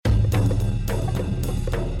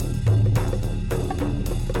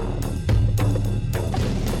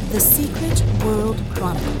The Secret World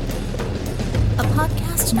Chronicle, a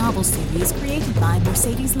podcast novel series created by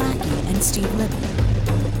Slycke and Steve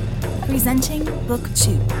Libbey. Presenting Book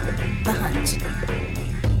 2, The Hunt.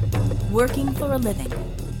 Working for a Living,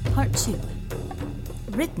 Part 2.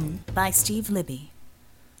 Written by Steve Libbey.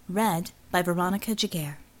 Read by Veronica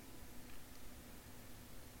Giguere.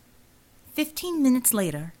 15 minutes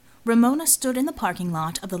later, Ramona stood in the parking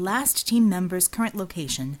lot of the last team member's current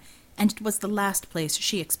location, and it was the last place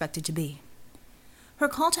she expected to be. Her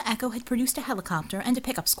call to Echo had produced a helicopter and a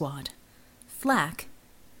pickup squad. Slycke,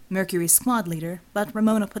 Mercury's squad leader, but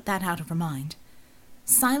Ramona put that out of her mind.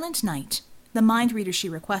 Silent Night, the mind reader she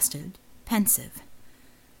requested, pensive.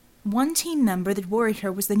 One team member that worried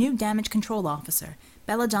her was the new damage control officer,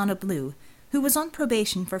 Belladonna Blue, who was on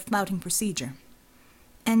probation for flouting procedure.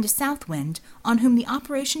 And Southwind, on whom the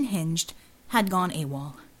operation hinged, had gone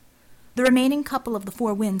AWOL. The remaining couple of the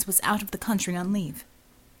Four Winds was out of the country on leave.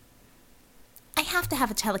 I have to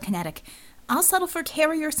have a telekinetic. I'll settle for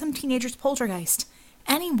Carrie or some teenager's poltergeist.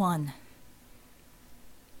 Anyone.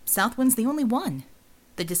 Southwind's the only one,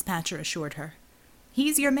 the dispatcher assured her.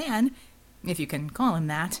 He's your man, if you can call him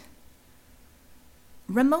that.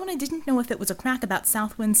 Ramona didn't know if it was a crack about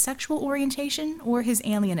Southwind's sexual orientation or his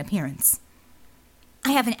alien appearance.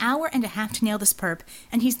 I have an hour and a half to nail this perp,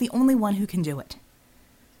 and he's the only one who can do it.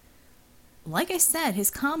 Like I said, his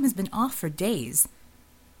comm has been off for days.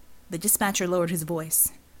 The dispatcher lowered his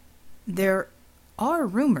voice. There are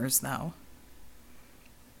rumors, though.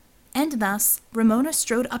 And thus, Ramona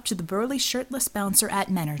strode up to the burly, shirtless bouncer at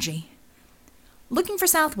Menergy. Looking for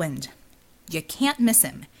Southwind. You can't miss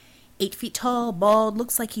him. 8 feet tall, bald,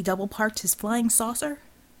 looks like he double-parked his flying saucer.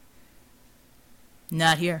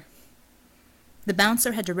 Not here. The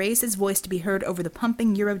bouncer had to raise his voice to be heard over the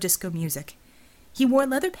pumping Eurodisco music. He wore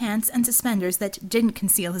leather pants and suspenders that didn't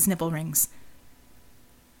conceal his nipple rings.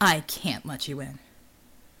 I can't let you in.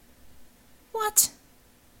 What?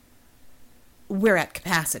 We're at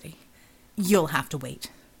capacity. You'll have to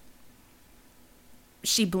wait.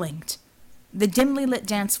 She blinked. The dimly lit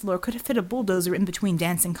dance floor could have fit a bulldozer in between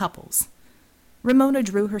dancing couples. Ramona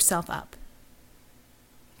drew herself up.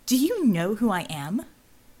 Do you know who I am?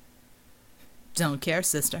 Don't care,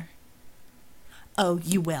 sister. Oh,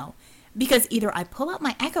 you will. Because either I pull out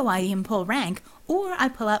my Echo ID and pull rank, or I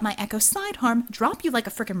pull out my Echo sidearm, drop you like a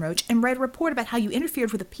frickin' roach, and write a report about how you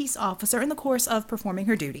interfered with a peace officer in the course of performing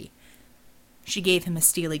her duty. She gave him a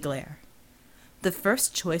steely glare. The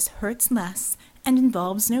first choice hurts less and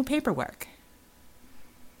involves no paperwork.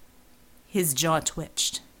 His jaw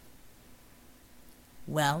twitched.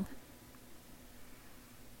 Well?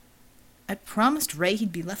 I promised Ray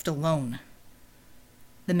he'd be left alone.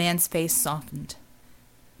 The man's face softened.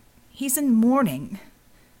 He's in mourning.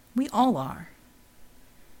 We all are.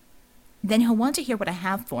 Then he'll want to hear what I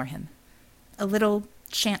have for him. A little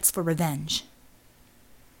chance for revenge.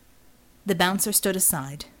 The bouncer stood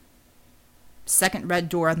aside. Second red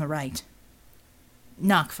door on the right.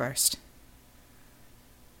 Knock first.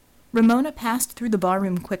 Ramona passed through the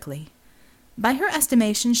barroom quickly. By her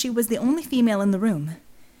estimation, she was the only female in the room.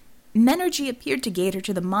 Menergy appeared to cater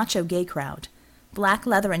to the macho gay crowd. Black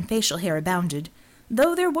leather and facial hair abounded,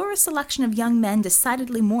 though there were a selection of young men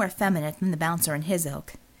decidedly more effeminate than the bouncer and his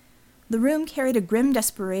ilk. The room carried a grim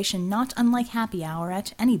desperation not unlike happy hour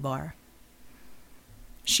at any bar.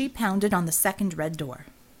 She pounded on the second red door.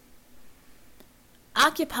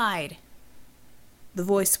 Occupied. The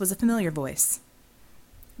voice was a familiar voice.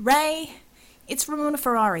 Ray, it's Ramona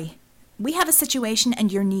Ferrari. We have a situation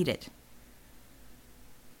and you're needed.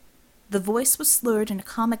 The voice was slurred in a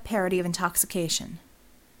comic parody of intoxication.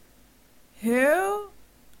 Who?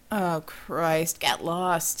 Oh, Christ, get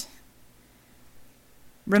lost.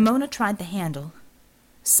 Ramona tried the handle.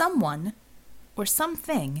 Someone, or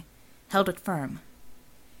something, held it firm.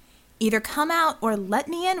 Either come out or let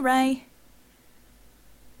me in, Ray.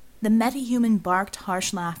 The metahuman barked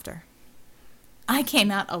harsh laughter. I came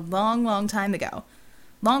out a long, long time ago.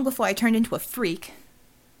 Long before I turned into a freak.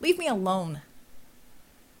 Leave me alone.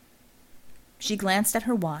 She glanced at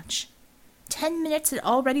her watch. 10 minutes had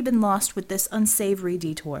already been lost with this unsavory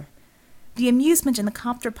detour. The amusement in the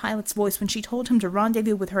copter pilot's voice when she told him to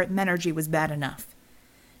rendezvous with her at Menergy was bad enough.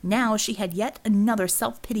 Now she had yet another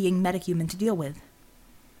self-pitying metahuman to deal with.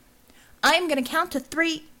 I'm going to count to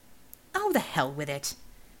 3. Oh, the hell with it.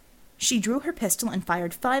 She drew her pistol and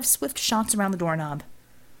fired 5 swift shots around the doorknob.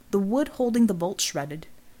 The wood holding the bolt shredded.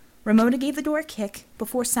 Ramona gave the door a kick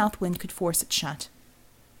before Southwind could force it shut.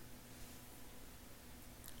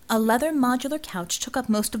 A leather modular couch took up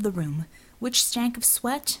most of the room, which stank of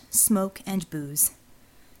sweat, smoke, and booze.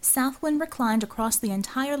 Southwind reclined across the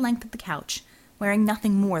entire length of the couch, wearing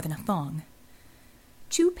nothing more than a thong.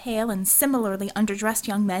 Two pale and similarly underdressed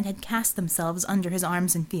young men had cast themselves under his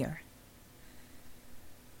arms in fear.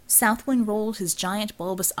 Southwind rolled his giant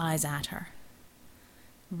bulbous eyes at her.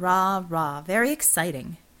 "Rah, rah, very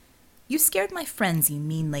exciting. You scared my friends, you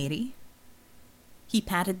mean lady." He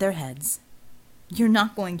patted their heads. "You're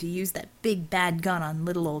not going to use that big bad gun on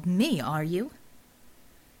little old me, are you?"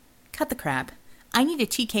 "Cut the crap. I need a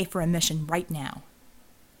TK for a mission right now."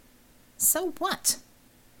 "So what?"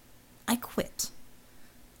 "I quit.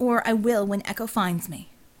 Or I will when Echo finds me."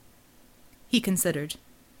 He considered.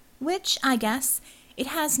 "Which, I guess, it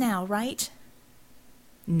has now, right?"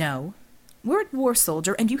 "No. We're at war,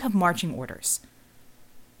 soldier, and you have marching orders."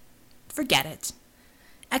 "Forget it.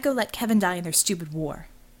 Echo let Kevin die in their stupid war.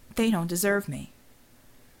 They don't deserve me."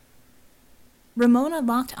 Ramona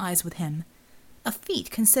locked eyes with him, a feat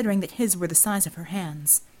considering that his were the size of her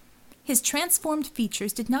hands. His transformed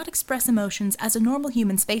features did not express emotions as a normal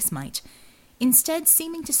human's face might, instead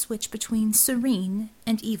seeming to switch between serene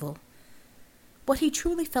and evil. What he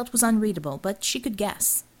truly felt was unreadable, but she could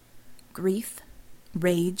guess. Grief,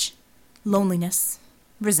 rage, loneliness,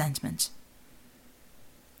 resentment.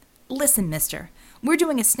 "Listen, mister, we're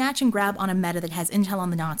doing a snatch and grab on a meta that has intel on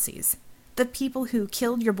the Nazis. The people who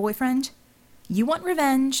killed your boyfriend. You want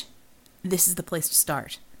revenge? This is the place to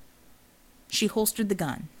start." She holstered the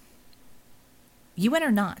gun. "You in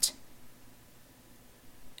or not?"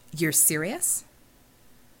 "You're serious?"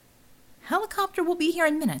 "Helicopter will be here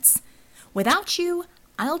in minutes. Without you,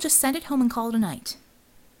 I'll just send it home and call it a night."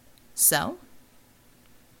 "So?"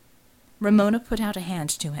 Ramona put out a hand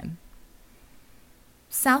to him.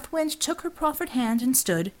 Southwind took her proffered hand and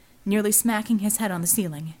stood, nearly smacking his head on the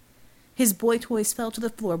ceiling. His boy toys fell to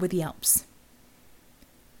the floor with yelps.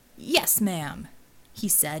 "Yes, ma'am," he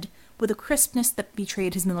said, with a crispness that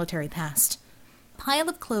betrayed his military past. A pile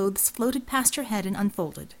of clothes floated past her head and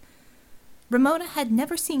unfolded. Ramona had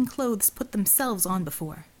never seen clothes put themselves on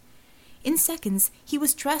before. In seconds, he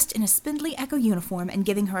was dressed in a spindly Echo uniform and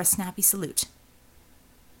giving her a snappy salute.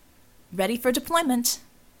 "Ready for deployment."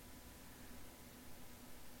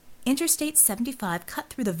 Interstate 75 cut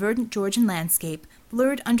through the verdant Georgian landscape,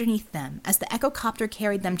 blurred underneath them as the Echo copter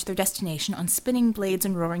carried them to their destination on spinning blades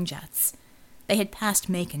and roaring jets. They had passed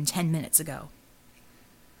Macon 10 minutes ago.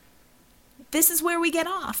 "This is where we get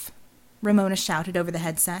off," Ramona shouted over the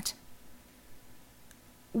headset.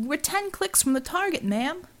 "We're 10 clicks from the target,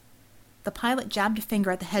 ma'am." The pilot jabbed a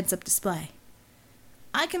finger at the heads-up display.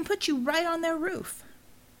 "I can put you right on their roof."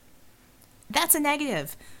 "That's a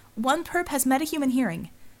negative. One perp has metahuman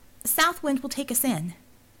hearing. Southwind will take us in."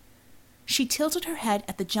 She tilted her head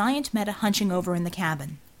at the giant meta hunching over in the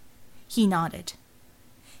cabin. He nodded.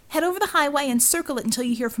 "Head over the highway and circle it until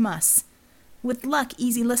you hear from us. With luck,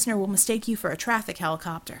 Easy Listener will mistake you for a traffic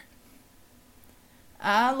helicopter."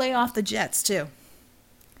 "I'll lay off the jets, too."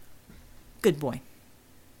 "Good boy."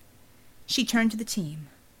 She turned to the team.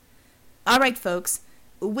 "All right, folks.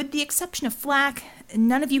 With the exception of Flack,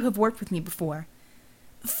 none of you have worked with me before.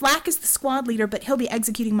 Flack is the squad leader, but he'll be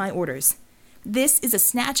executing my orders. This is a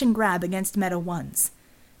snatch and grab against Meta 1s.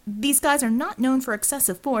 These guys are not known for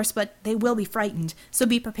excessive force, but they will be frightened, so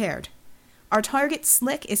be prepared. Our target,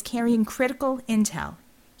 Slycke, is carrying critical intel.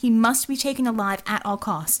 He must be taken alive at all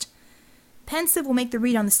cost. Pensive will make the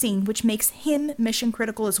read on the scene, which makes him mission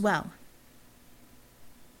critical as well."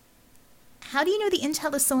 "How do you know the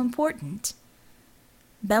intel is so important?"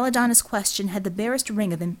 Belladonna's question had the barest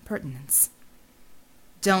ring of impertinence.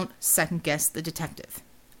 "Don't second-guess the detective,"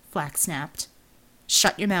 Flack snapped.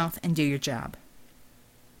 "Shut your mouth and do your job."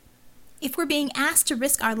 "If we're being asked to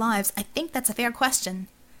risk our lives, I think that's a fair question."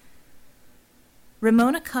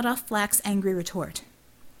 Ramona cut off Flack's angry retort.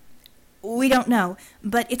 "We don't know,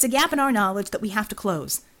 but it's a gap in our knowledge that we have to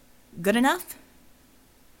close. Good enough?"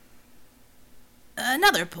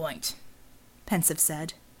 "Another point," Pensive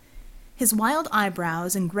said. His wild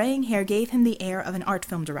eyebrows and graying hair gave him the air of an art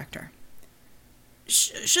film director.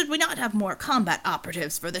 "Should we not have more combat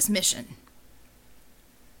operatives for this mission?"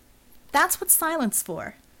 "That's what silence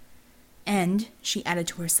for." And, she added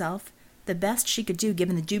to herself, the best she could do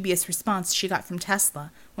given the dubious response she got from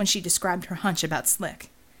Tesla when she described her hunch about Slycke.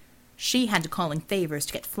 She had to call in favors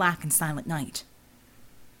to get Flack in Silent Night.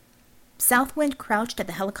 Southwind crouched at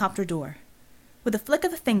the helicopter door. With a flick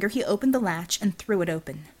of a finger, he opened the latch and threw it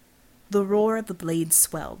open. The roar of the blades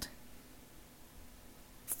swelled.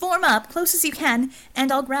 "Form up, close as you can,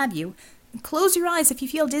 and I'll grab you. Close your eyes if you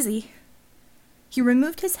feel dizzy." He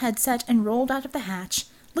removed his headset and rolled out of the hatch,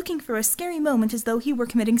 looking for a scary moment as though he were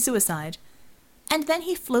committing suicide. And then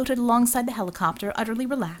he floated alongside the helicopter, utterly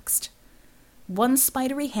relaxed. One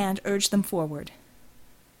spidery hand urged them forward.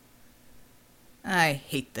 I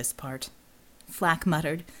hate this part, Flack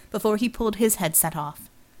muttered before he pulled his headset off.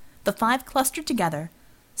 The five clustered together,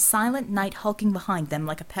 Silent Night hulking behind them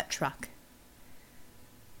like a pet truck.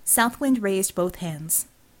 Southwind raised both hands.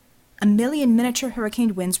 A million miniature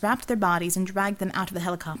hurricane winds wrapped their bodies and dragged them out of the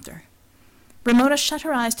helicopter. Ramona shut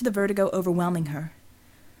her eyes to the vertigo overwhelming her.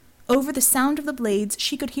 Over the sound of the blades,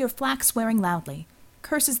 she could hear Flack swearing loudly,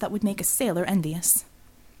 curses that would make a sailor envious.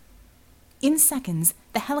 In seconds,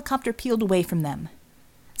 the helicopter peeled away from them.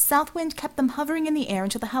 Southwind kept them hovering in the air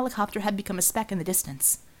until the helicopter had become a speck in the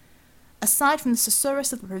distance. Aside from the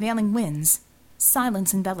susurrus of the prevailing winds,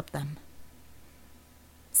 silence enveloped them.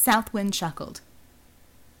 Southwind chuckled.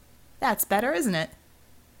 That's better, isn't it?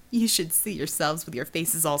 You should see yourselves with your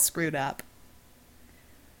faces all screwed up.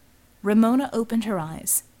 Ramona opened her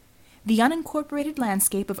eyes. The unincorporated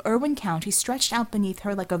landscape of Irwin County stretched out beneath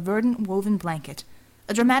her like a verdant woven blanket,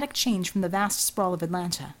 a dramatic change from the vast sprawl of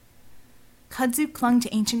Atlanta. Kudzu clung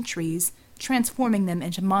to ancient trees, transforming them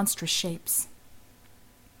into monstrous shapes.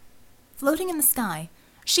 Floating in the sky,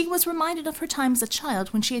 she was reminded of her time as a child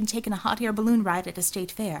when she had taken a hot air balloon ride at a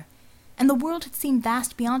state fair, and the world had seemed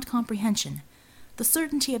vast beyond comprehension. The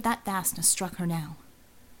certainty of that vastness struck her now.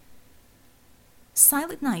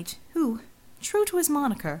 Silent Night, who, true to his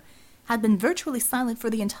moniker, had been virtually silent for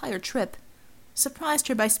the entire trip, surprised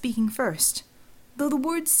her by speaking first, though the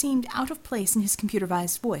words seemed out of place in his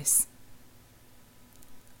computerized voice.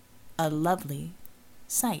 A lovely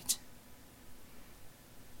sight.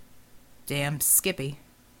 Damn Skippy.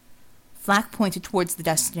 Flack pointed towards the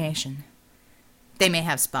destination. They may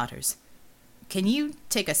have spotters. Can you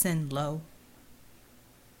take us in low?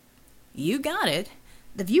 You got it.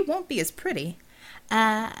 The view won't be as pretty.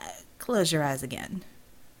 Close your eyes again.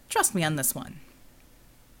 Trust me on this one.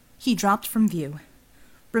 He dropped from view.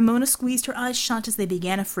 Ramona squeezed her eyes shut as they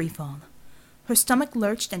began a freefall. Her stomach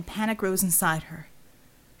lurched and panic rose inside her.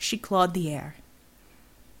 She clawed the air.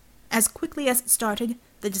 As quickly as it started,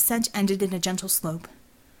 the descent ended in a gentle slope.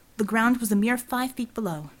 The ground was a mere 5 feet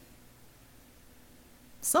below.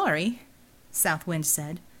 Sorry, Southwind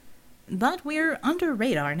said, but we're under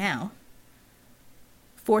radar now.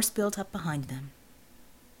 Force built up behind them.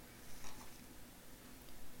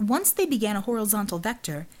 Once they began a horizontal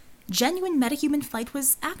vector, genuine metahuman flight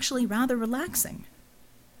was actually rather relaxing.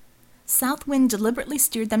 Southwind deliberately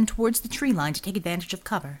steered them towards the tree line to take advantage of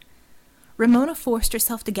cover. Ramona forced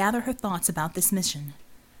herself to gather her thoughts about this mission.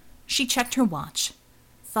 She checked her watch.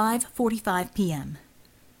 5:45 p.m.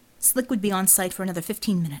 Slycke would be on site for another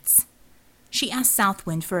 15 minutes. She asked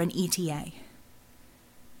Southwind for an ETA.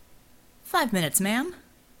 5 minutes, ma'am.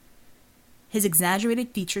 His exaggerated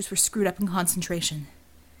features were screwed up in concentration.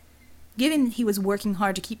 Given that he was working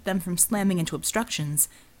hard to keep them from slamming into obstructions,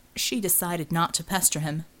 she decided not to pester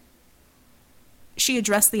him. She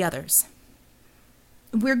addressed the others.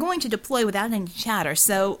 We're going to deploy without any chatter,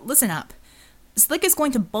 so listen up. Slycke is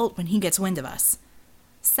going to bolt when he gets wind of us.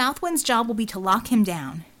 Southwind's job will be to lock him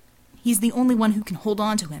down. He's the only one who can hold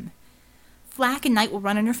on to him. Flack and Knight will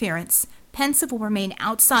run interference. Pensive will remain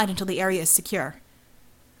outside until the area is secure.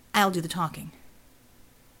 I'll do the talking.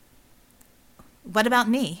 What about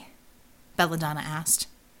me? Belladonna asked.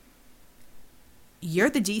 You're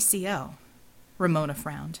the DCO, Ramona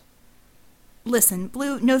frowned. Listen,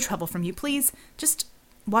 Blue, no trouble from you, please. Just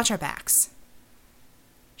watch our backs.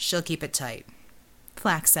 She'll keep it tight,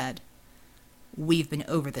 Flack said. We've been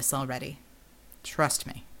over this already. Trust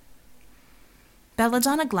me.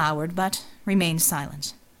 Belladonna glowered, but remained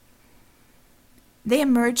silent. They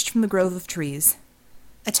emerged from the grove of trees.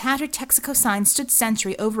 A tattered Texaco sign stood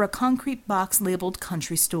sentry over a concrete box labeled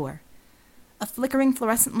Country Store. A flickering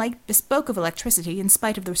fluorescent light bespoke of electricity in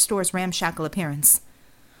spite of the store's ramshackle appearance.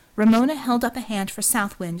 Ramona held up a hand for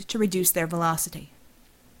Southwind to reduce their velocity.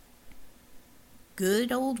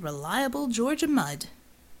 Good old reliable Georgia mud,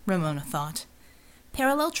 Ramona thought.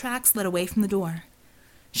 Parallel tracks led away from the door.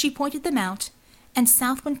 She pointed them out, and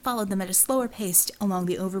Southwind followed them at a slower pace along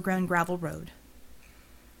the overgrown gravel road.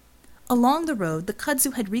 Along the road, the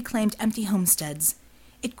kudzu had reclaimed empty homesteads.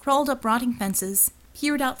 It crawled up rotting fences,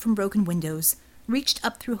 peered out from broken windows, reached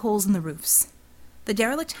up through holes in the roofs. The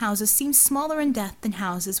derelict houses seemed smaller in depth than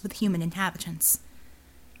houses with human inhabitants.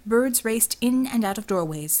 Birds raced in and out of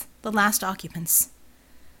doorways, the last occupants.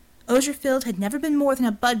 Ozerfield had never been more than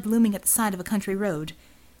a bud blooming at the side of a country road,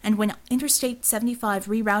 and when Interstate 75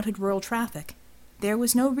 rerouted rural traffic, there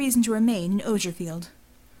was no reason to remain in Ozerfield.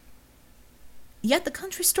 Yet the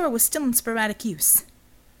country store was still in sporadic use.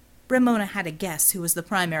 Ramona had a guess who was the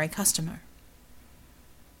primary customer.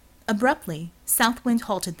 Abruptly, Southwind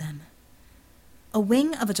halted them. A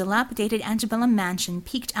wing of a dilapidated antebellum mansion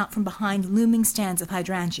peeked out from behind looming stands of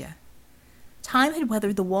hydrangea. Time had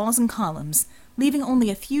weathered the walls and columns, leaving only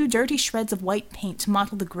a few dirty shreds of white paint to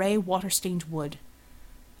mottle the gray, water-stained wood.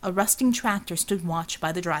 A rusting tractor stood watch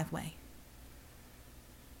by the driveway.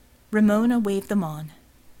 Ramona waved them on.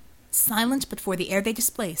 Silent but for the air they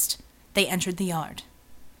displaced, they entered the yard.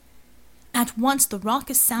 At once the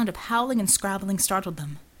raucous sound of howling and scrabbling startled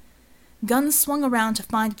them. Guns swung around to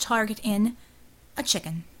find a target in a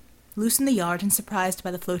chicken, loose in the yard and surprised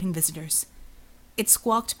by the floating visitors. It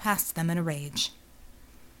squawked past them in a rage.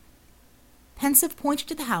 Pensive pointed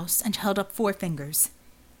to the house and held up 4 fingers.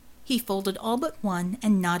 He folded all but one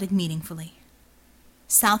and nodded meaningfully.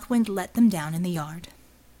 Southwind let them down in the yard.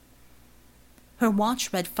 Her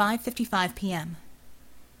watch read 5:55 p.m.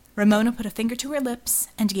 Ramona put a finger to her lips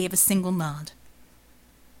and gave a single nod.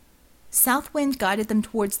 Southwind guided them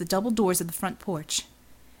towards the double doors of the front porch.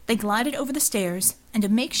 They glided over the stairs and a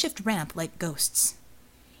makeshift ramp like ghosts.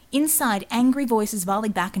 Inside, angry voices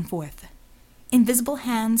volleyed back and forth. Invisible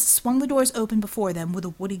hands swung the doors open before them with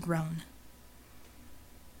a woody groan.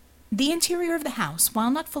 The interior of the house,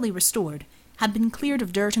 while not fully restored, had been cleared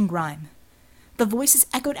of dirt and grime. The voices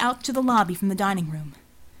echoed out to the lobby from the dining room.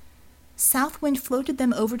 Southwind floated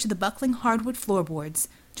them over to the buckling hardwood floorboards,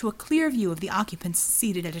 to a clear view of the occupants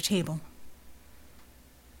seated at a table.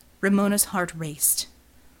 Ramona's heart raced.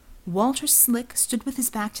 Walter Slycke stood with his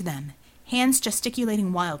back to them, hands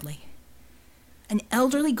gesticulating wildly. An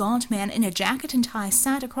elderly, gaunt man in a jacket and tie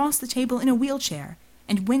sat across the table in a wheelchair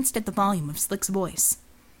and winced at the volume of Slycke's voice.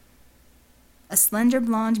 A slender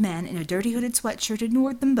blond man in a dirty hooded sweatshirt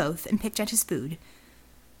ignored them both and picked at his food,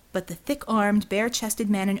 but the thick-armed, bare-chested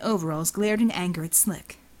man in overalls glared in anger at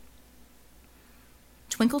Slycke.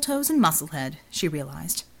 Twinkletoes and Musclehead, she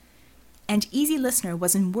realized, and Easy Listener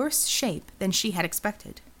was in worse shape than she had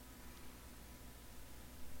expected.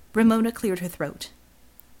 Ramona cleared her throat.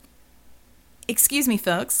 "Excuse me,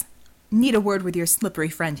 folks. Need a word with your slippery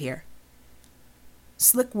friend here."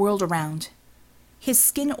 Slycke whirled around. His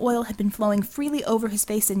skin oil had been flowing freely over his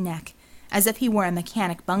face and neck, as if he were a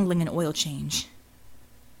mechanic bungling an oil change.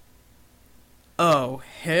 "Oh,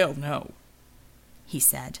 hell no," he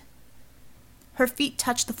said. Her feet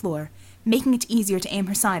touched the floor, making it easier to aim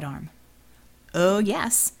her sidearm. "Oh,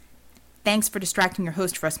 yes. Thanks for distracting your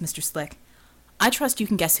host for us, Mr. Slycke. I trust you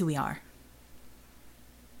can guess who we are."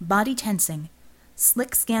 Body tensing,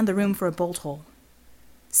 Slycke scanned the room for a bolt hole.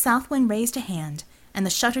 Southwind raised a hand, and the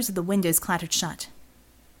shutters of the windows clattered shut.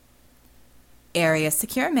 "Area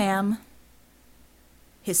secure, ma'am."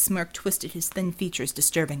 His smirk twisted his thin features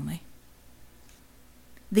disturbingly.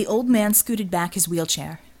 The old man scooted back his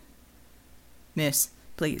wheelchair. "Miss,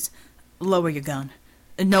 please, lower your gun.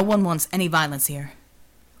 No one wants any violence here.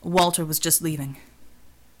 Walter was just leaving."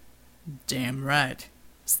 "Damn right,"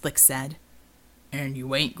 Slycke said. "And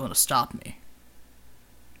you ain't gonna stop me."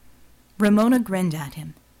 Ramona grinned at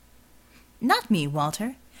him. "Not me,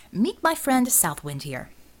 Walter. Meet my friend Southwind here."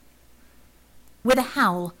 With a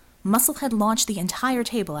howl, Musclehead launched the entire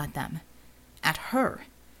table at them. At her.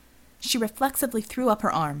 She reflexively threw up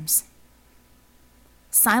her arms.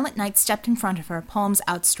 Silent Night stepped in front of her, palms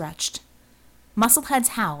outstretched. Musclehead's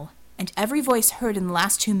howl, and every voice heard in the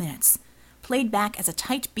last 2 minutes, played back as a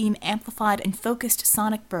tight beam amplified and focused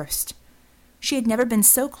sonic burst. She had never been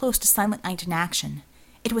so close to Silent Night in action.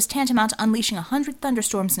 It was tantamount to unleashing 100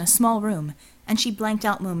 thunderstorms in a small room, and she blanked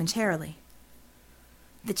out momentarily.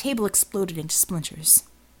 The table exploded into splinters.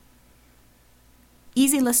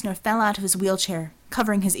 Easy Listener fell out of his wheelchair,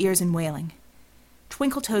 covering his ears and wailing.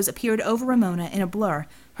 Twinkletoes appeared over Ramona in a blur,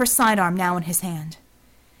 her sidearm now in his hand.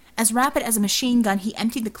 As rapid as a machine gun, he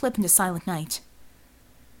emptied the clip into Silent Night.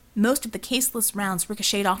 Most of the caseless rounds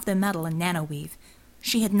ricocheted off the metal and nanoweave.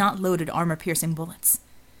 She had not loaded armor-piercing bullets.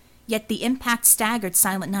 Yet the impact staggered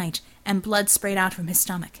Silent Night, and blood sprayed out from his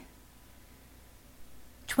stomach.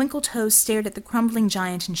 Twinkletoes stared at the crumbling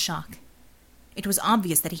giant in shock. It was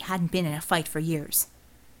obvious that he hadn't been in a fight for years.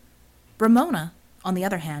 Ramona, on the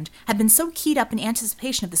other hand, had been so keyed up in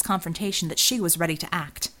anticipation of this confrontation that she was ready to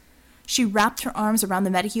act. She wrapped her arms around the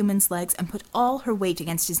metahuman's legs and put all her weight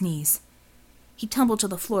against his knees. He tumbled to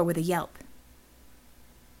the floor with a yelp.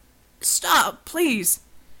 "Stop, please!"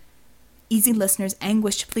 Easy Listener's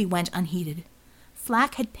anguished plea went unheeded.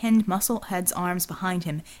 Flack had pinned Musclehead's arms behind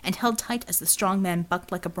him and held tight as the strong man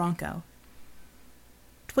bucked like a bronco.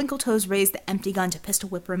 Twinkletoes raised the empty gun to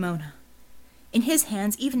pistol-whip Ramona. In his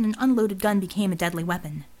hands, even an unloaded gun became a deadly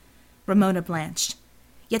weapon. Ramona blanched.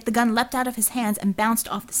 Yet the gun leapt out of his hands and bounced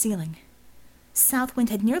off the ceiling. Southwind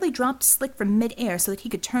had nearly dropped Slycke from mid-air so that he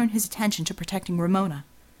could turn his attention to protecting Ramona.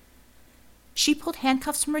 She pulled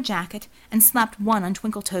handcuffs from her jacket and slapped one on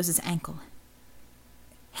Twinkletoes' ankle.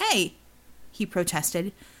 "Hey!" he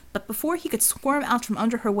protested, But before he could squirm out from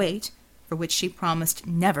under her weight, for which she promised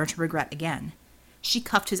never to regret again, she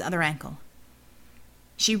cuffed his other ankle.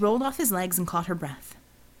 She rolled off his legs and caught her breath.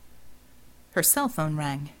 Her cell phone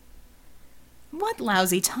rang. What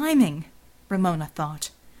lousy timing, Ramona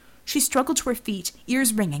thought. She struggled to her feet,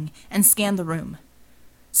 ears ringing, and scanned the room.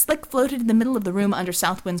 Slycke floated in the middle of the room under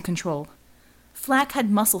Southwind's control. Flack had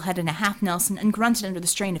Musclehead in a half-Nelson and grunted under the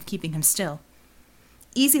strain of keeping him still.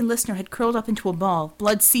 Easy Listener had curled up into a ball,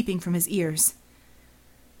 blood seeping from his ears.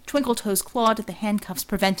 Twinkletoes clawed at the handcuffs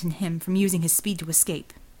preventing him from using his speed to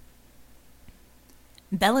escape.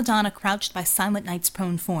 Belladonna crouched by Silent Night's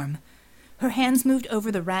prone form. Her hands moved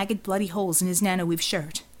over the ragged, bloody holes in his nanoweave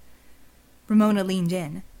shirt. Ramona leaned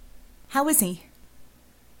in. How is he?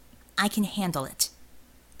 I can handle it,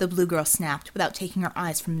 the blue girl snapped without taking her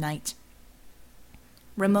eyes from Night.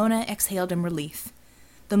 Ramona exhaled in relief.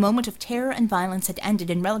 The moment of terror and violence had ended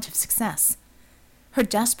in relative success. Her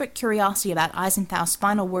desperate curiosity about Eisenfaust's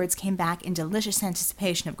final words came back in delicious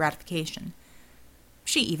anticipation of gratification.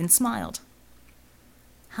 She even smiled.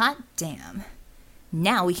 Hot damn.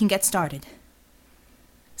 Now we can get started.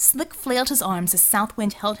 Slycke flailed his arms as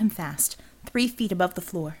Southwind held him fast, 3 feet above the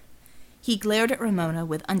floor. He glared at Ramona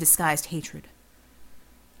with undisguised hatred.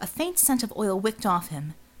 A faint scent of oil wicked off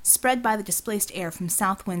him, spread by the displaced air from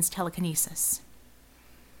Southwind's telekinesis.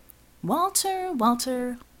 Walter,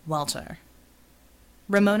 Walter, Walter.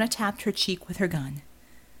 Ramona tapped her cheek with her gun.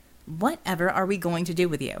 Whatever are we going to do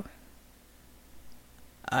with you?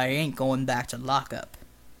 I ain't going back to lockup,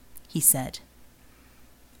 he said.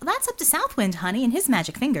 That's up to Southwind, honey, and his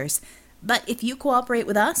magic fingers. But if you cooperate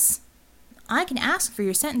with us, I can ask for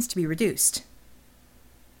your sentence to be reduced.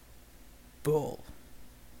 Bull.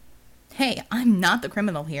 Hey, I'm not the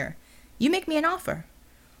criminal here. You make me an offer.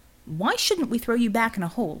 Why shouldn't we throw you back in a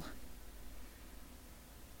hole?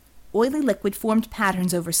 Oily liquid formed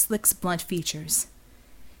patterns over Slycke's blunt features.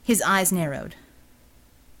 His eyes narrowed.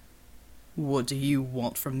 What do you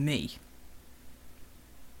want from me?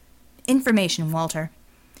 Information, Walter.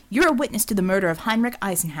 You're a witness to the murder of Heinrich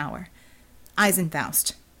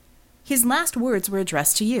Eisenfaust. His last words were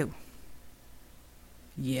addressed to you.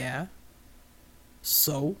 Yeah?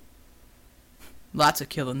 So? Lots of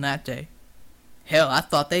killing that day. Hell, I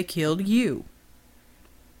thought they killed you.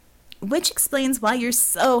 Which explains why you're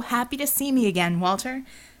so happy to see me again, Walter.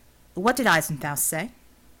 What did Eisenfaust say?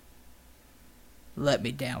 Let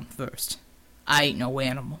me down first. I ain't no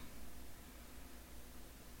animal.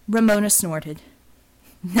 Ramona snorted.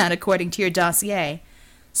 Not according to your dossier.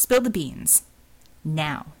 Spill the beans.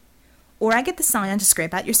 Now. Or I get the scion to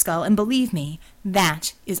scrape out your skull, and believe me,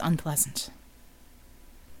 that is unpleasant.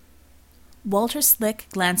 Walter Slycke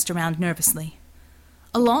glanced around nervously.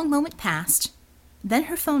 A long moment passed, then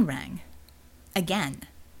her phone rang. Again.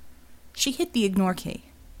 She hit the ignore key.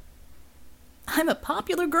 I'm a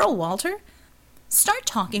popular girl, Walter. Start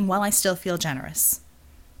talking while I still feel generous.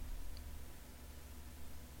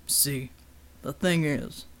 See, the thing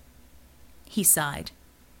is, he sighed.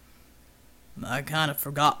 I kind of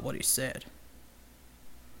forgot what he said.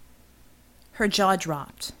 Her jaw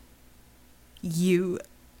dropped. You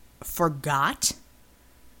forgot?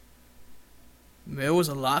 There was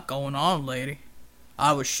a lot going on, lady.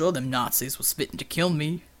 I was sure them Nazis was fitting to kill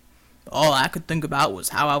me. All I could think about was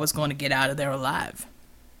how I was going to get out of there alive.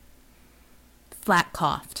 Flack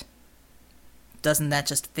coughed. Doesn't that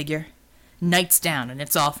just figure? Night's down and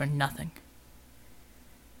it's all for nothing.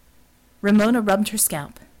 Ramona rubbed her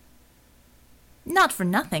scalp. Not for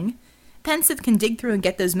nothing. Pensive can dig through and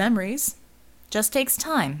get those memories. Just takes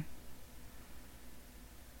time.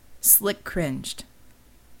 Slycke cringed.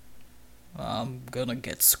 I'm gonna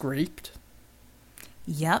get scraped?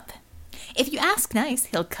 Yup. If you ask nice,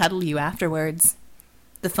 he'll cuddle you afterwards.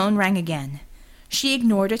 The phone rang again. She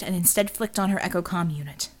ignored it and instead flicked on her echocom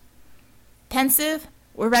unit. Pensive,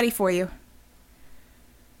 we're ready for you.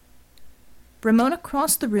 Ramona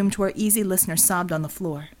crossed the room to where Easy Listener sobbed on the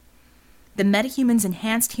floor. The metahuman's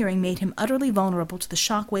enhanced hearing made him utterly vulnerable to the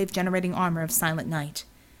shockwave-generating armor of Silent Night.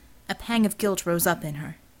 A pang of guilt rose up in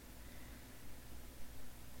her.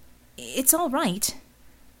 It's all right.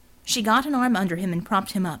 She got an arm under him and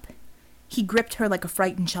propped him up. He gripped her like a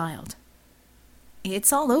frightened child.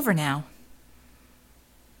 It's all over now.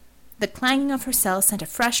 The clanging of her cell sent a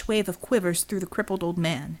fresh wave of quivers through the crippled old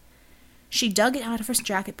man. She dug it out of her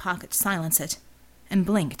jacket pocket to silence it, and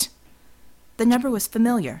blinked. The number was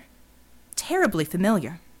familiar. Terribly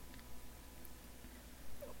familiar.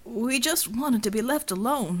 We just wanted to be left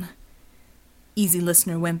alone, Easy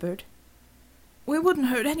Listener whimpered. We wouldn't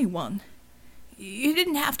hurt anyone. You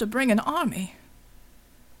didn't have to bring an army.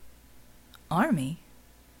 Army?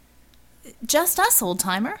 Just us,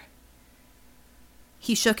 old-timer.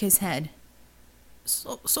 He shook his head.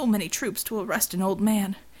 So many troops to arrest an old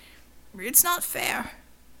man. It's not fair.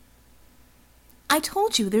 I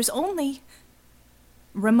told you, there's only...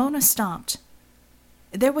 Ramona stopped.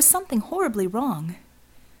 There was something horribly wrong.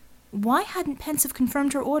 Why hadn't Pensive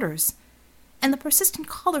confirmed her orders? And the persistent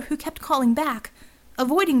caller who kept calling back,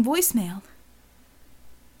 avoiding voicemail.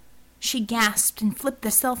 She gasped and flipped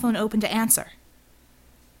the cell phone open to answer.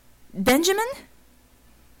 Benjamin?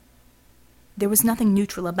 There was nothing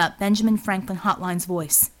neutral about Benjamin Franklin Hotline's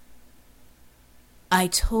voice. I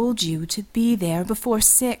told you to be there before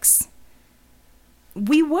 6.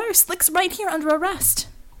 We were. Slycke's right here under arrest.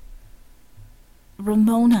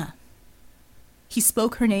 Ramona. He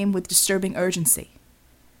spoke her name with disturbing urgency.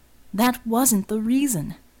 That wasn't the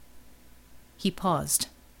reason. He paused.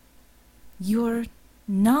 You're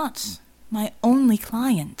not my only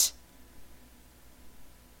client.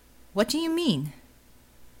 What do you mean?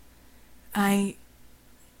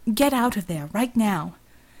 Get out of there, right now.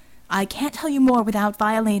 I can't tell you more without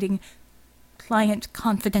violating client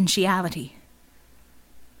confidentiality.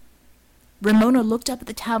 Ramona looked up at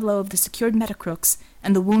the tableau of the secured Metacrooks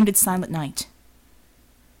and the wounded Silent Knight.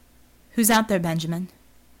 Who's out there, Benjamin?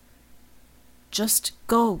 Just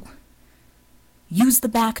go. Use the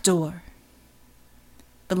back door.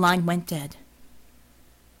 The line went dead.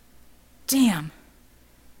 Damn.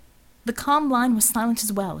 The comm line was silent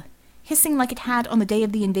as well, hissing like it had on the day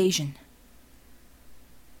of the invasion.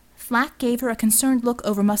 Slycke gave her a concerned look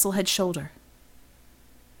over Musclehead's shoulder.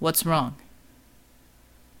 What's wrong?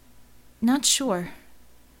 Not sure.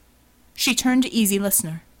 She turned to Easy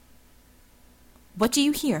Listener. What do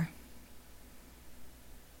you hear?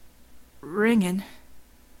 Ringing.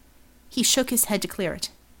 He shook his head to clear it.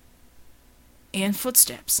 And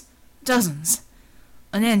footsteps. Dozens.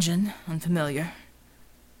 An engine, unfamiliar.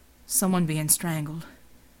 Someone being strangled.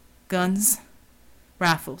 Guns.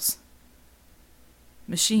 Rifles.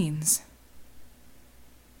 Machines.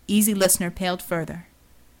 Easy Listener paled further.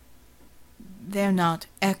 They're not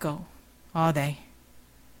Echo, are they?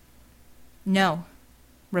 No,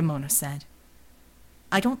 Ramona said.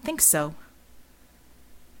 I don't think so.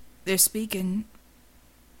 They're speaking...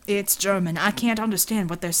 It's German. I can't understand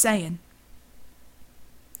what they're saying.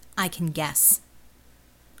 I can guess.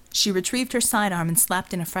 She retrieved her sidearm and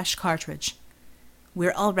slapped in a fresh cartridge.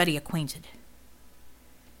 We're already acquainted.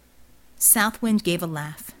 Southwind gave a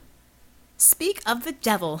laugh. Speak of the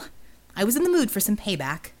devil. I was in the mood for some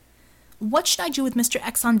payback. What should I do with Mr.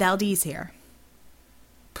 Exxon Valdez here?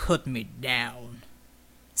 Put me down,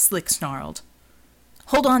 Slycke snarled.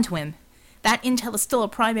 Hold on to him. That intel is still a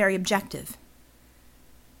primary objective.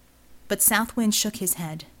 But Southwind shook his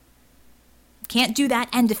head. Can't do that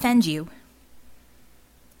and defend you.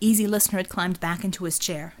 Easy Listener had climbed back into his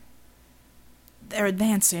chair. They're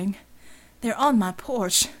advancing. They're on my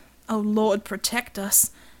porch. Oh, Lord, protect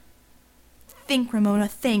us. Think, Ramona,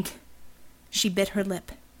 think. She bit her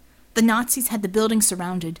lip. The Nazis had the building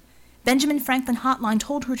surrounded. Benjamin Franklin Hotline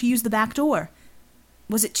told her to use the back door.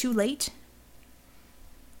 Was it too late?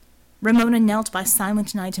 Ramona knelt by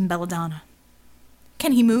Silent Knight and Belladonna.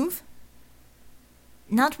 Can he move?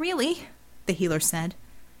 Not really, the healer said.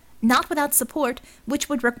 Not without support, which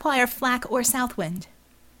would require Slycke or Southwind.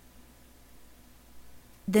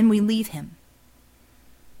 Then we leave him.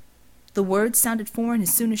 The words sounded foreign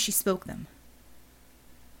as soon as she spoke them.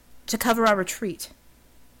 To cover our retreat.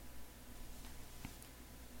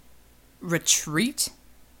 Retreat?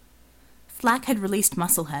 Slycke had released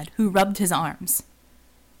Musclehead, who rubbed his arms.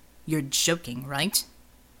 You're joking, right?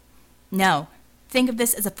 No. Think of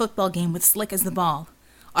this as a football game with Slycke as the ball.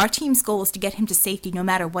 Our team's goal is to get him to safety no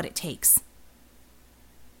matter what it takes.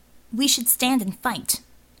 We should stand and fight,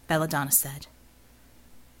 Belladonna said.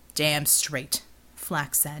 Damn straight,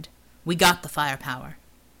 Slycke said. We got the firepower.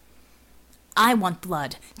 I want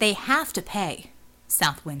blood. They have to pay,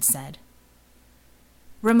 Southwind said.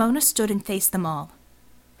 Ramona stood and faced them all.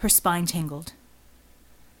 Her spine tingled.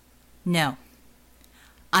 No.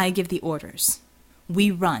 I give the orders. We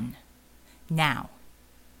run. Now.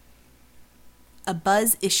 A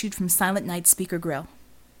buzz issued from Silent Knight's speaker grill.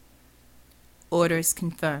 Orders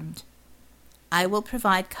confirmed. I will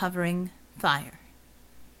provide covering fire.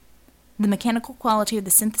 The mechanical quality of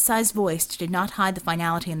the synthesized voice did not hide the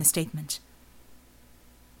finality in the statement.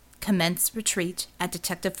 Commence retreat at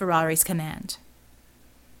Detective Ferrari's command.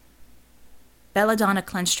 Belladonna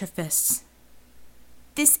clenched her fists.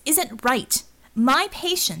 This isn't right. My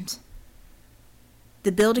patient.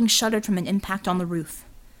 The building shuddered from an impact on the roof.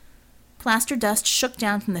 Plaster dust shook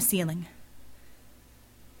down from the ceiling.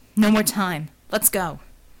 No more time. Let's go.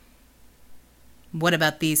 What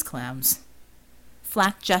about these clowns?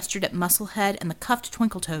 Flack gestured at Musclehead and the cuffed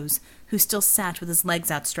Twinkletoes, who still sat with his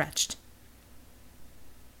legs outstretched.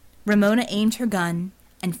 Ramona aimed her gun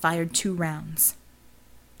and fired 2 rounds.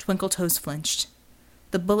 Twinkletoes flinched.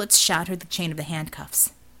 The bullets shattered the chain of the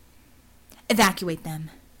handcuffs. Evacuate them.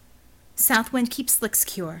 Southwind, keep Slycke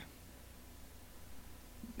secure.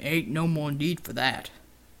 Ain't no more need for that,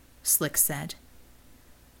 Slycke said.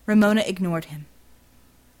 Ramona ignored him.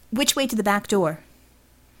 Which way to the back door?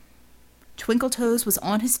 Twinkletoes was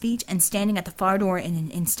on his feet and standing at the far door in an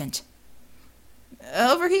instant.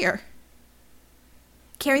 Over here.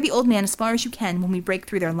 Carry the old man as far as you can when we break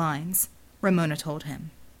through their lines, Ramona told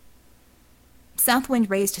him. Southwind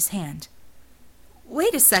raised his hand.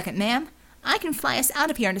 Wait a second, ma'am. I can fly us out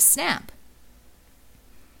of here in a snap.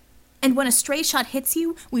 And when a stray shot hits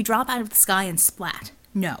you, we drop out of the sky and splat.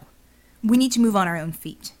 No. We need to move on our own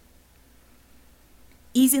feet.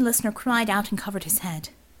 Easy Listener cried out and covered his head.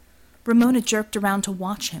 Ramona jerked around to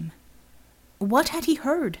watch him. What had he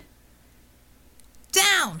heard?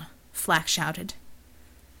 Down! Flack shouted.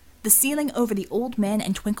 The ceiling over the old man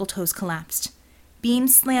and Twinkletoes collapsed.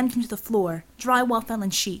 Beams slammed into the floor, drywall fell in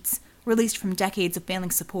sheets, released from decades of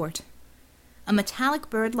failing support. A metallic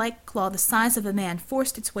bird-like claw the size of a man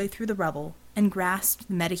forced its way through the rubble and grasped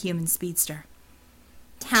the metahuman speedster.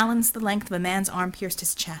 Talons the length of a man's arm pierced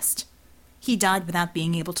his chest. He died without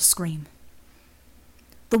being able to scream.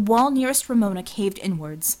 The wall nearest Ramona caved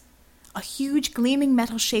inwards. A huge, gleaming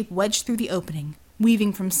metal shape wedged through the opening,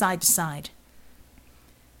 weaving from side to side.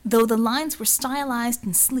 Though the lines were stylized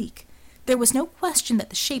and sleek, there was no question that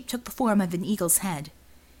the shape took the form of an eagle's head.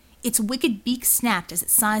 Its wicked beak snapped as it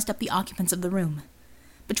sized up the occupants of the room.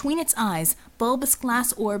 Between its eyes, bulbous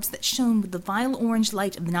glass orbs that shone with the vile orange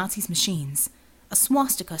light of the Nazis' machines. A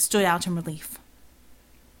swastika stood out in relief.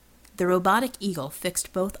 The robotic eagle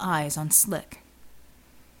fixed both eyes on Slycke.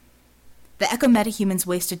 The echo-metahumans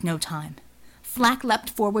wasted no time. Flack leapt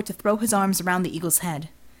forward to throw his arms around the eagle's head.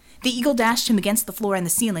 The eagle dashed him against the floor and the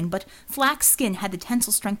ceiling, but Flack's skin had the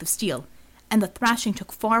tensile strength of steel, and the thrashing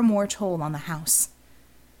took far more toll on the house.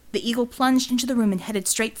 The eagle plunged into the room and headed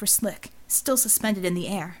straight for Slycke, still suspended in the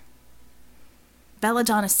air.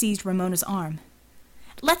 Belladonna seized Ramona's arm.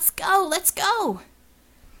 Let's go! Let's go!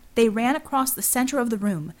 They ran across the center of the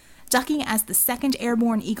room, ducking as the second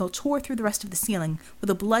airborne eagle tore through the rest of the ceiling with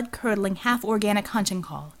a blood-curdling, half-organic hunting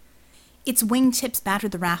call. Its wing tips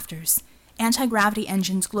battered the rafters. Anti-gravity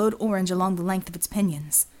engines glowed orange along the length of its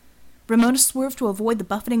pinions. Ramona swerved to avoid the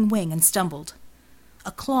buffeting wing and stumbled.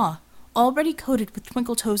 A claw, already coated with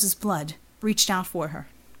Twinkletoes' blood, reached out for her.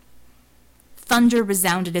 Thunder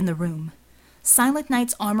resounded in the room. Silent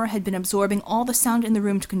Knight's armor had been absorbing all the sound in the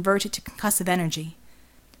room to convert it to concussive energy.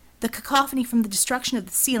 The cacophony from the destruction of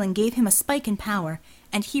the ceiling gave him a spike in power,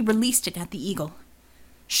 and he released it at the eagle.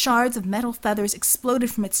 Shards of metal feathers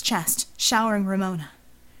exploded from its chest, showering Ramona.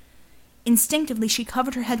 Instinctively, she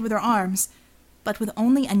covered her head with her arms, but with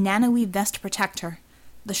only a nanoweave vest to protect her,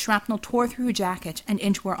 the shrapnel tore through her jacket and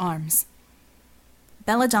into her arms.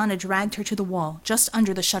 Belladonna dragged her to the wall, just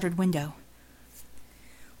under the shuttered window.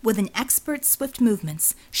 With an expert's swift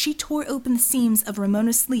movements, she tore open the seams of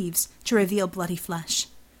Ramona's sleeves to reveal bloody flesh.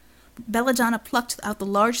 Belladonna plucked out the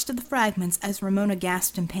largest of the fragments as Ramona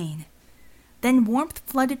gasped in pain. Then warmth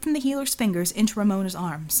flooded from the healer's fingers into Ramona's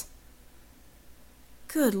arms.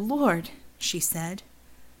 "Good Lord," she said.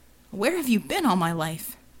 "Where have you been all my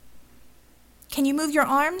life?" "Can you move your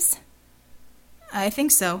arms?" "I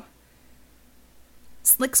think so."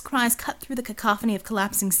 Slycke's cries cut through the cacophony of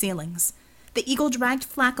collapsing ceilings. The eagle dragged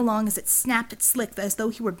Flack along as it snapped at Slycke as though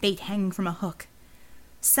he were bait hanging from a hook.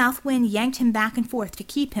 Southwind yanked him back and forth to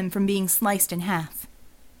keep him from being sliced in half.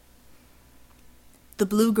 The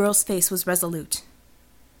blue girl's face was resolute.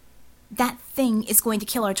 "That thing is going to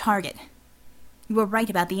kill our target. You were right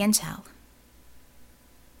about the intel."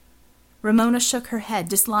 Ramona shook her head,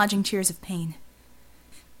 dislodging tears of pain.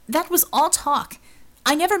 "That was all talk.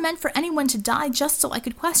 I never meant for anyone to die just so I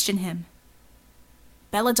could question him."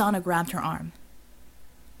 Belladonna grabbed her arm.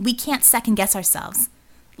 "We can't second-guess ourselves.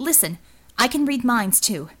 Listen, I can read minds,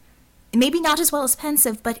 too. Maybe not as well as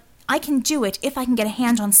Pensive, but I can do it if I can get a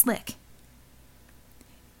hand on Slycke.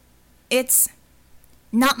 It's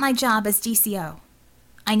not my job as DCO.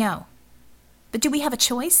 I know. But do we have a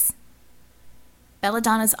choice?"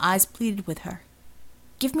 Belladonna's eyes pleaded with her.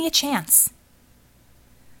 "Give me a chance."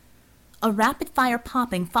 A rapid-fire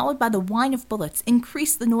popping, followed by the whine of bullets,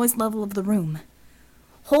 increased the noise level of the room.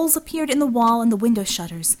 Holes appeared in the wall and the window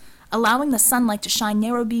shutters, allowing the sunlight to shine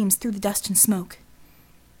narrow beams through the dust and smoke.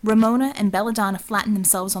 Ramona and Belladonna flattened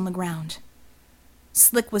themselves on the ground.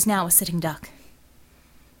 Slycke was now a sitting duck.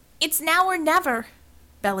 "It's now or never,"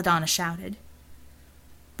 Belladonna shouted.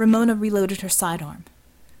 Ramona reloaded her sidearm.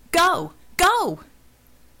 "Go! Go!"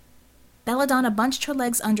 Belladonna bunched her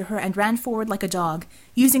legs under her and ran forward like a dog,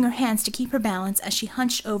 using her hands to keep her balance as she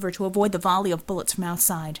hunched over to avoid the volley of bullets from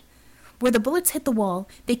outside. Where the bullets hit the wall,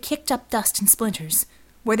 they kicked up dust and splinters.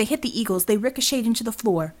 Where they hit the eagles, they ricocheted into the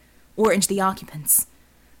floor, or into the occupants.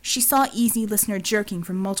 She saw Easy Listener jerking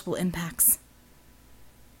from multiple impacts.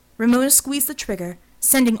 Ramona squeezed the trigger,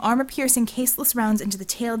 sending armor-piercing caseless rounds into the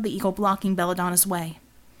tail of the eagle, blocking Belladonna's way.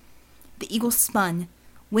 The eagle spun,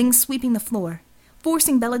 wings sweeping the floor,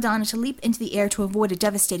 forcing Belladonna to leap into the air to avoid a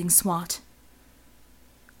devastating swat.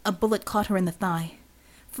 A bullet caught her in the thigh.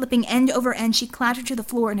 Flipping end over end, she clattered to the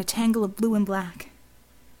floor in a tangle of blue and black.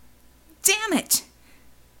 "Damn it!"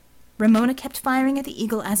 Ramona kept firing at the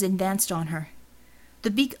eagle as it advanced on her. The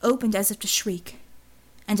beak opened as if to shriek,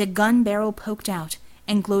 and a gun barrel poked out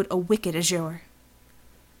and glowed a wicked azure.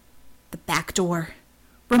 The back door.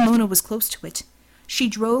 Ramona was close to it. She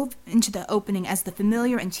drove into the opening as the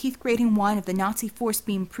familiar and teeth-grating whine of the Nazi force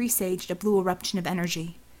beam presaged a blue eruption of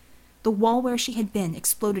energy. The wall where she had been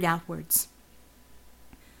exploded outwards.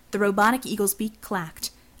 The robotic eagle's beak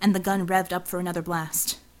clacked, and the gun revved up for another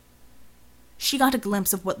blast. She got a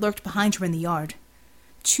glimpse of what lurked behind her in the yard.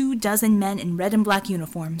 24 men in red and black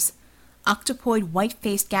uniforms, octopoid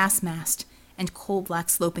white-faced gas masks, and coal-black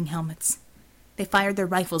sloping helmets. They fired their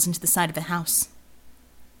rifles into the side of the house.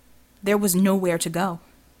 There was nowhere to go.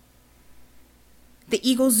 The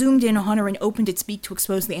eagle zoomed in on her and opened its beak to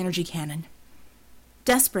expose the energy cannon.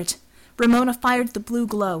 Desperate, Ramona fired the blue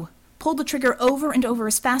glow, pulled the trigger over and over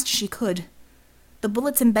as fast as she could. The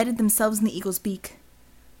bullets embedded themselves in the eagle's beak,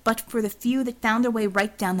 but for the few that found their way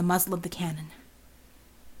right down the muzzle of the cannon.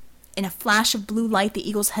 In a flash of blue light, the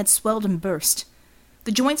eagle's head swelled and burst.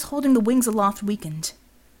 The joints holding the wings aloft weakened.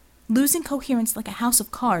 Losing coherence like a house of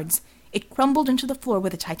cards, it crumbled into the floor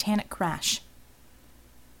with a titanic crash.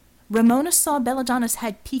 Ramona saw Belladonna's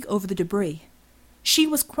head peek over the debris. She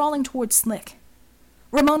was crawling towards Slycke.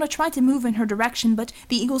 Ramona tried to move in her direction, but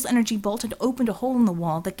the eagle's energy bolt had opened a hole in the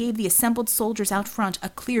wall that gave the assembled soldiers out front a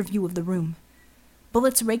clear view of the room.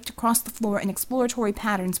 Bullets raked across the floor in exploratory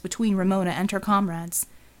patterns between Ramona and her comrades.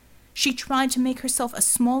 She tried to make herself as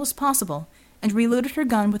small as possible and reloaded her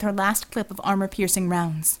gun with her last clip of armor-piercing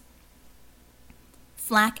rounds.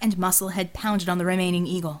 Flak and Muscle had pounded on the remaining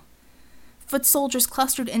eagle. Foot soldiers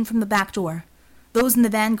clustered in from the back door. Those in the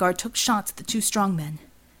vanguard took shots at the two strongmen.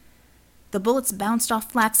 The bullets bounced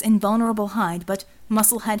off Flak's invulnerable hide, but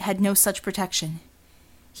Musclehead had no such protection.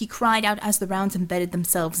 He cried out as the rounds embedded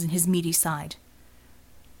themselves in his meaty side.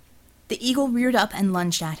 The eagle reared up and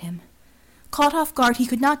lunged at him. Caught off guard, he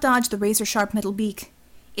could not dodge the razor-sharp metal beak.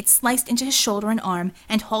 It sliced into his shoulder and arm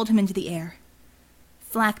and hauled him into the air.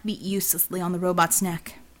 Flak beat uselessly on the robot's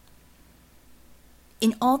neck.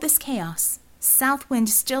 In all this chaos, Southwind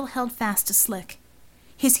still held fast to Slycke.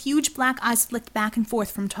 His huge black eyes flicked back and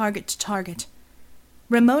forth from target to target.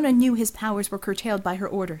 Ramona knew his powers were curtailed by her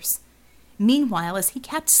orders. Meanwhile, as he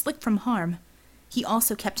kept Slycke from harm, he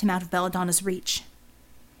also kept him out of Belladonna's reach.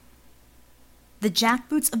 The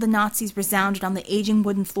jackboots of the Nazis resounded on the aging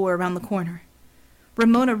wooden floor around the corner.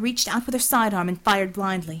 Ramona reached out with her sidearm and fired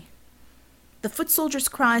blindly. The foot soldiers'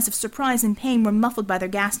 cries of surprise and pain were muffled by their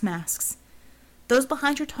gas masks. Those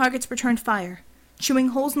behind her targets returned fire, chewing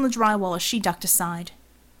holes in the drywall as she ducked aside.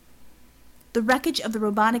 The wreckage of the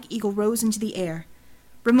robotic eagle rose into the air.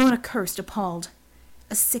 Ramona cursed, appalled.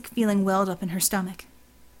 A sick feeling welled up in her stomach.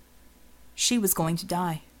 She was going to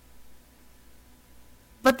die.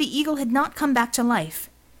 But the eagle had not come back to life.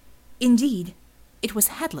 Indeed, it was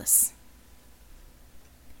headless.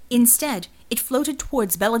 Instead, it floated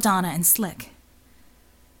towards Belladonna and Slycke.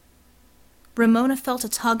 Ramona felt a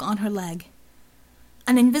tug on her leg.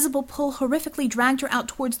 An invisible pull horrifically dragged her out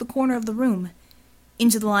towards the corner of the room,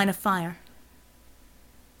 into the line of fire.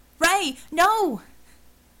 "Ray, no!"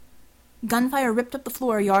 Gunfire ripped up the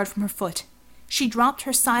floor a yard from her foot. She dropped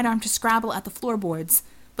her sidearm to scrabble at the floorboards,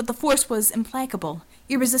 but the force was implacable,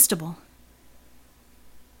 irresistible.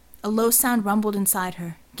 A low sound rumbled inside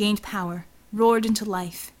her, gained power, roared into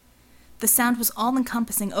life. The sound was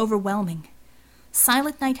all-encompassing, overwhelming.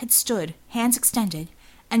 Silent Night had stood, hands extended,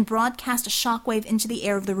 and broadcast a shockwave into the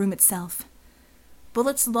air of the room itself.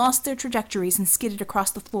 Bullets lost their trajectories and skidded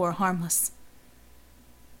across the floor, harmless.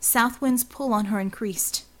 Southwind's pull on her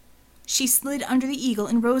increased. She slid under the eagle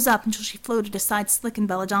and rose up until she floated aside Slycke and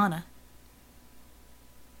Belladonna.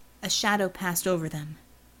 A shadow passed over them.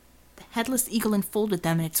 The headless eagle enfolded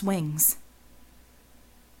them in its wings.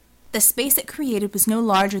 The space it created was no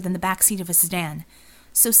larger than the back seat of a sedan,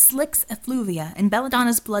 so Slycke's effluvia and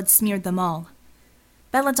Belladonna's blood smeared them all.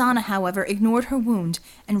 Belladonna, however, ignored her wound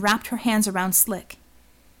and wrapped her hands around Slycke.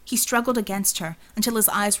 He struggled against her until his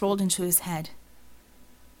eyes rolled into his head.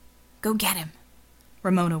 "Go get him,"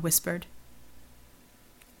 Ramona whispered.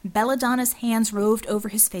 Belladonna's hands roved over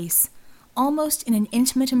his face, almost in an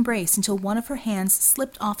intimate embrace until one of her hands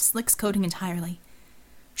slipped off Slycke's coating entirely.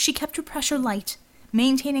 She kept her pressure light,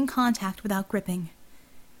 maintaining contact without gripping.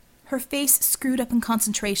 Her face screwed up in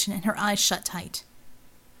concentration and her eyes shut tight.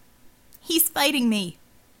 "He's fighting me,"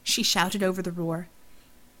 she shouted over the roar.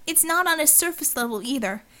 "It's not on his surface level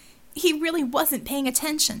either. He really wasn't paying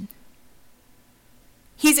attention."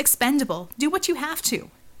 "He's expendable. Do what you have to."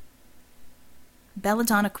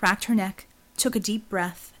 Belladonna cracked her neck, took a deep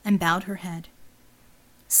breath, and bowed her head.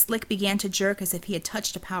 Slycke began to jerk as if he had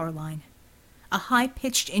touched a power line. A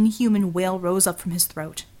high-pitched, inhuman wail rose up from his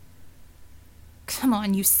throat. "Come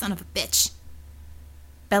on, you son of a bitch."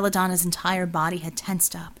 Belladonna's entire body had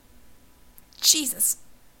tensed up. "Jesus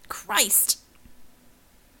Christ!"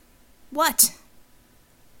 "What?"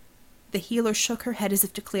 The healer shook her head as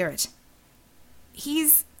if to clear it.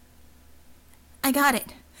 I got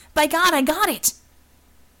it. By God, I got it!"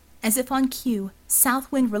 As if on cue,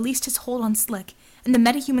 Southwind released his hold on Slycke, and the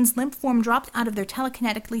metahuman's limp form dropped out of their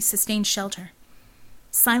telekinetically sustained shelter.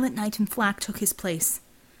 Silent Night and Flack took his place.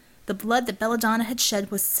 The blood that Belladonna had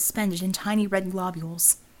shed was suspended in tiny red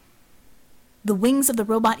globules. The wings of the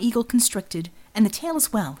robot eagle constricted, and the tail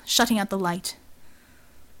as well, shutting out the light.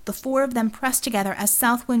 The four of them pressed together as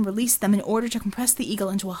Southwind released them in order to compress the eagle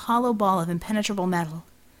into a hollow ball of impenetrable metal.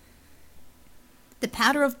 The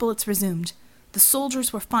patter of bullets resumed. The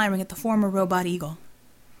soldiers were firing at the former robot eagle.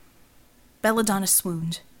 Belladonna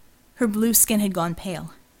swooned. Her blue skin had gone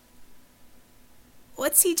pale.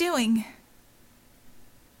 "What's he doing?"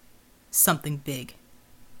 "Something big.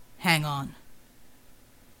 Hang on."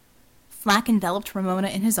 Flack enveloped Ramona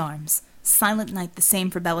in his arms, Silent Night the same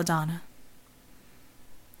for Belladonna.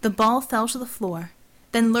 The ball fell to the floor,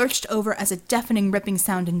 then lurched over as a deafening ripping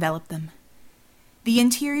sound enveloped them. The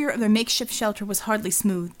interior of their makeshift shelter was hardly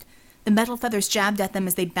smooth. The metal feathers jabbed at them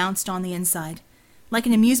as they bounced on the inside, like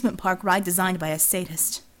an amusement park ride designed by a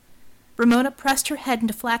sadist. Ramona pressed her head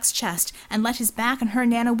into Flack's chest and let his back and her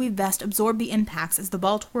nanoweave vest absorb the impacts as the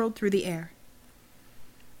ball twirled through the air.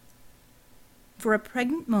 For a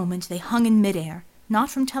pregnant moment they hung in midair, not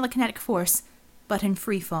from telekinetic force, but in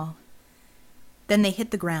free fall. Then they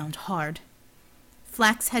hit the ground, hard.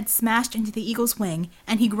 Flack's head smashed into the eagle's wing,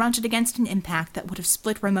 and he grunted against an impact that would have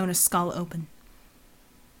split Ramona's skull open.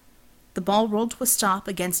 The ball rolled to a stop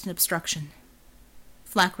against an obstruction.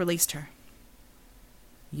 Flack released her.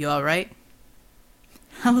 "You all right?"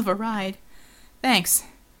 "Hell of a ride. Thanks."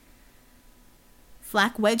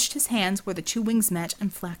 Flack wedged his hands where the two wings met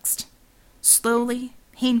and flexed. Slowly,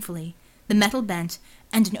 painfully, the metal bent,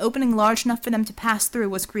 and an opening large enough for them to pass through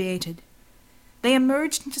was created. They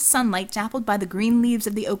emerged into sunlight dappled by the green leaves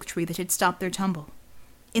of the oak tree that had stopped their tumble.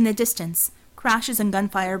 In the distance, crashes and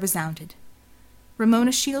gunfire resounded.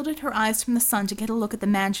 Ramona shielded her eyes from the sun to get a look at the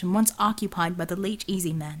mansion once occupied by the late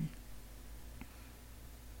Easy Men.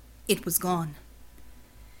 It was gone.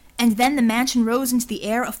 And then the mansion rose into the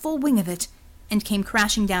air, a full wing of it, and came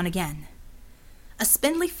crashing down again. A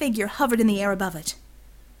spindly figure hovered in the air above it.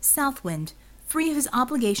 Southwind, free of his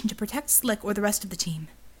obligation to protect Slycke or the rest of the team.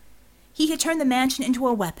 He had turned the mansion into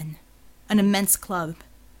a weapon, an immense club.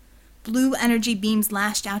 Blue energy beams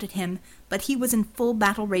lashed out at him, but he was in full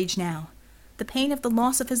battle rage now, the pain of the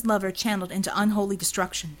loss of his lover channeled into unholy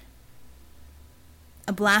destruction.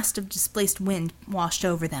 A blast of displaced wind washed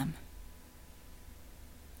over them.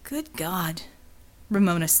 "Good God,"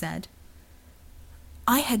 Ramona said.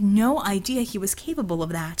 "I had no idea he was capable of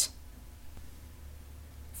that."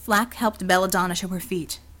 Flack helped Belladonna to her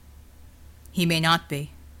feet. "He may not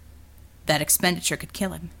be. That expenditure could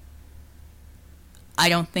kill him. I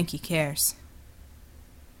don't think he cares."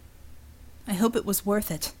 "I hope it was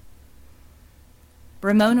worth it."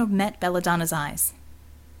 Ramona met Belladonna's eyes.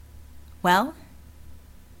 "Well,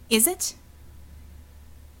 is it?"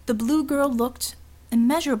 The blue girl looked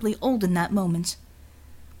immeasurably old in that moment.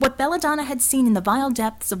 What Belladonna had seen in the vile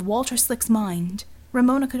depths of Walter Slycke's mind,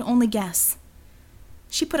 Ramona could only guess.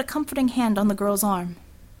 She put a comforting hand on the girl's arm.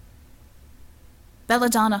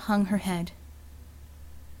 Belladonna hung her head.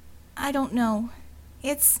 "I don't know.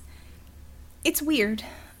 It's weird.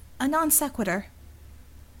 A non sequitur.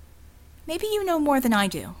 Maybe you know more than I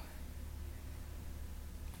do."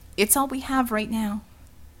 "It's all we have right now."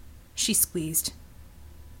 She squeezed.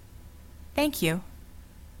 "Thank you."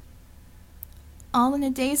 "All in a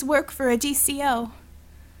day's work for a DCO."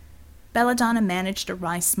 Belladonna managed a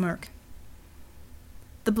wry smirk.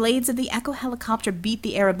 The blades of the Echo helicopter beat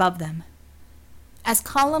the air above them. As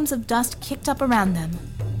columns of dust kicked up around them,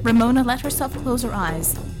 Ramona let herself close her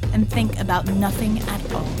eyes and think about nothing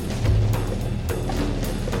at all.